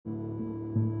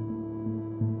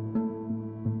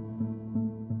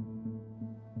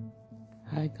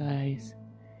guys,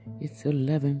 it's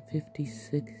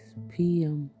 11:56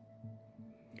 p.m.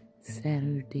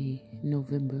 Saturday,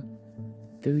 November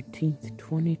 13th,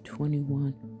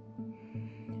 2021.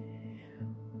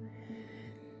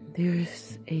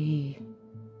 There's a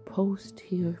post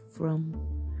here from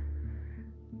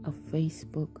a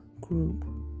Facebook group,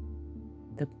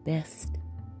 the best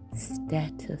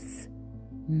status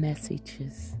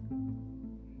messages.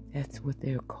 That's what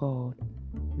they're called.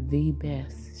 The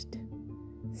best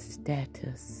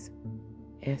status,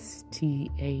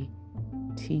 STATUS,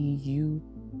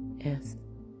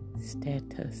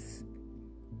 status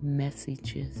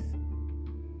messages.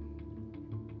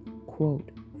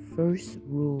 Quote, first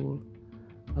rule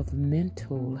of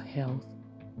mental health: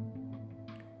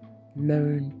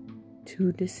 learn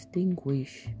to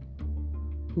distinguish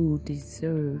who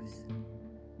deserves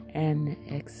an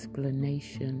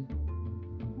explanation,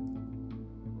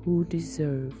 who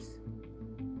deserves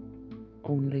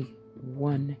only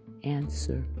one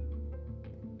answer,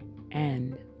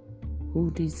 and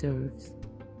who deserves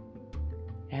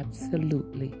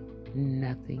absolutely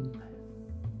nothing.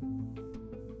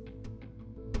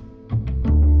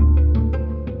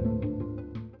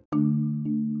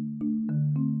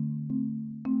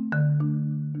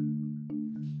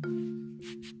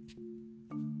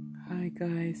 Hi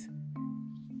guys,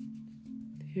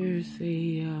 here's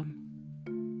a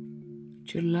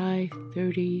July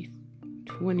 30th,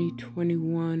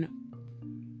 2021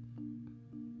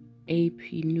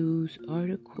 AP News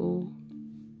article,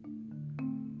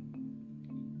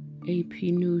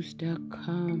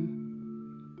 apnews.com.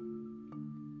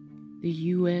 The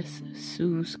U.S.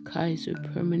 sues Kaiser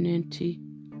Permanente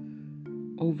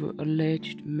over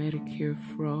alleged Medicare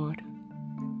fraud.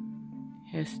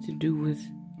 Has to do with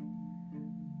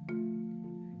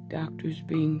doctors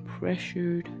being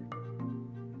pressured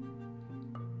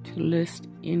to list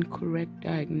incorrect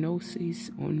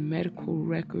diagnoses on medical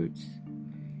records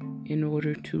in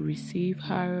order to receive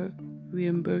higher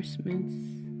reimbursements.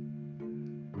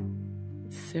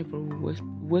 Several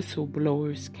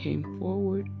whistleblowers came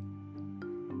forward,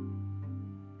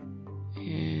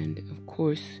 and of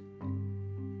course,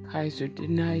 Kaiser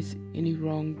denies any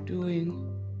wrongdoing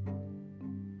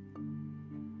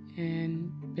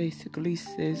and basically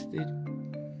says that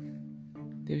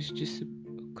there's just a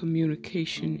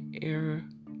communication error,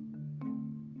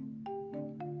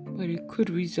 but it could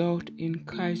result in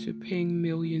Kaiser paying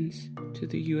millions to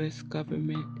the U.S.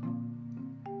 government.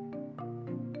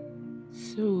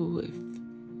 So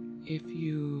if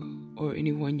you or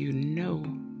anyone you know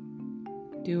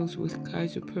deals with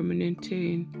Kaiser Permanente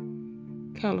in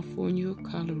California,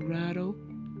 Colorado,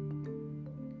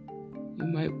 you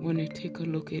might want to take a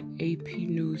look at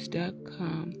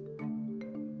apnews.com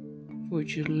for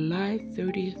July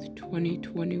 30th,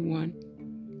 2021.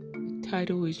 The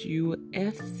title is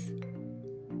U.S.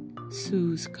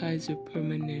 sues Kaiser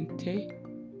Permanente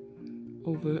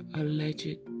over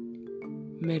alleged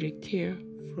Medicare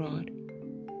fraud.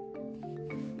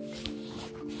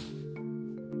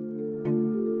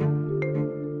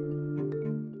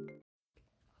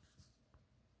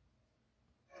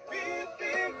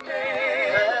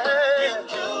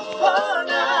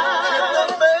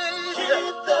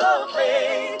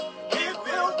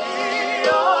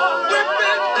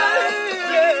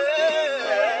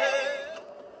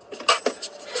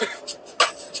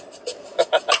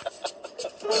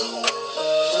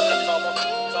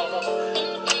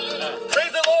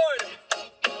 Praise the Lord.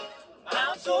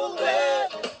 I'm so glad.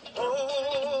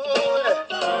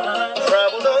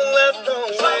 Trouble don't last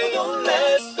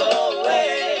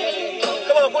away.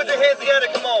 Come on, put your hands together.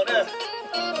 Come on.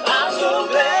 I'm so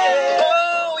glad.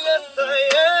 Oh, yes, I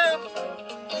am.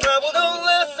 Trouble don't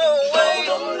last away.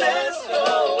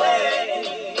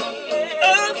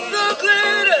 I'm so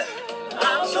glad.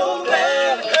 I'm so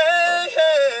glad. Hey,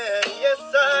 hey, yes,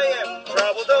 I am.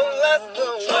 Trouble don't last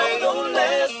away.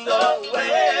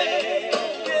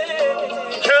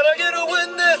 Can I get a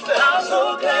witness? I'm so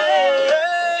glad.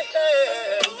 Hey,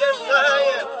 hey, yes, I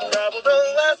am. Trouble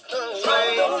don't last away.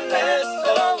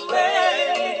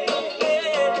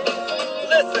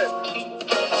 Listen.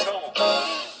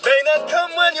 May not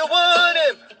come when you want.